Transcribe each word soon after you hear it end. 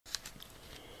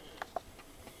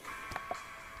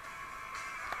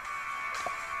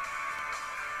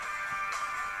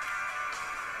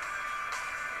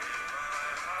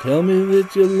Tell me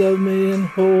that you love me and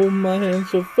hold my hand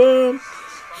so firm.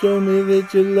 Show me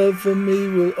that your love for me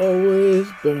will always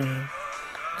burn.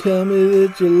 Tell me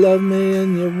that you love me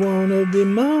and you wanna be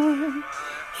mine.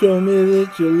 Show me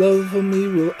that your love for me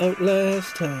will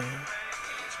outlast time.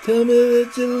 Tell me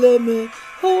that you love me,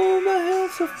 hold my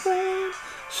hand so firm.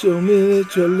 Show me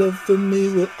that your love for me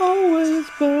will always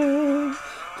burn.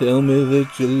 Tell me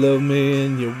that you love me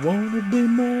and you wanna be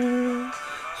mine.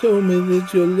 Show me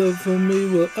that your love for me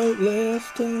will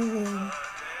outlast time.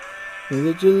 Tell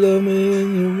me that you love me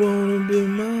and you wanna be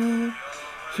mine.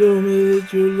 Show me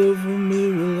that your love for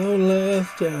me will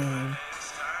outlast time.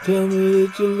 Tell me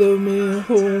that you love me and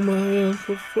hold my hand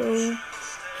so firm.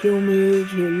 Show me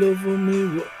that your love for me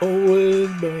will always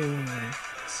burn.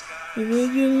 And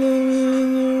that you love me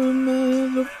and hold my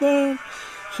hand so firm.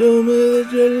 Show me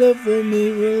that your love for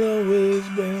me will always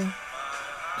burn.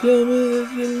 Tell me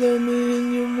that you love me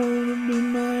and you wanna be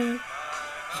mine.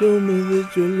 Show me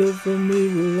that your love for me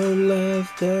will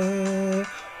outlast time.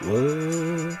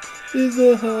 Whoa, is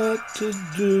it hard to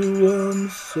do? I'm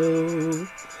so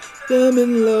damn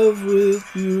in love with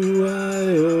you.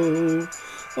 I owe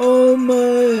all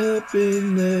my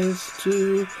happiness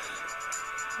to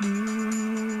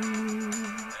you.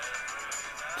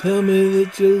 Tell me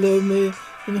that you love me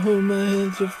and hold my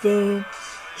hand so firm.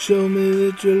 Show me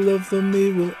that your love for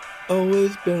me will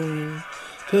always burn.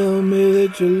 Tell me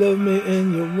that you love me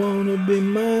and you wanna be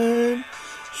mine.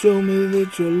 Show me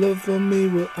that your love for me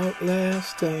will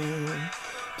outlast time.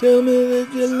 Tell me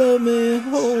that you love me and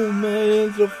hold my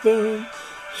hand so firm.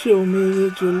 Show me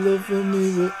that your love for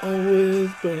me will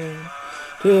always burn.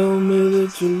 Tell me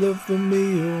that your love for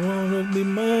me, you wanna be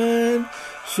mine.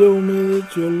 Show me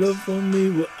that your love for me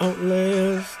will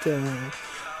outlast time.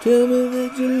 Tell me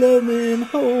that you love me and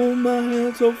hold my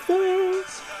hand so firm.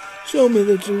 Show me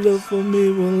that your love for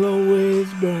me will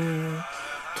always burn.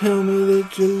 Tell me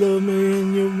that you love me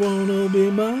and you wanna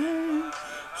be mine.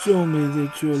 Show me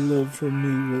that your love for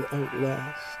me will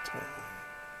outlast time.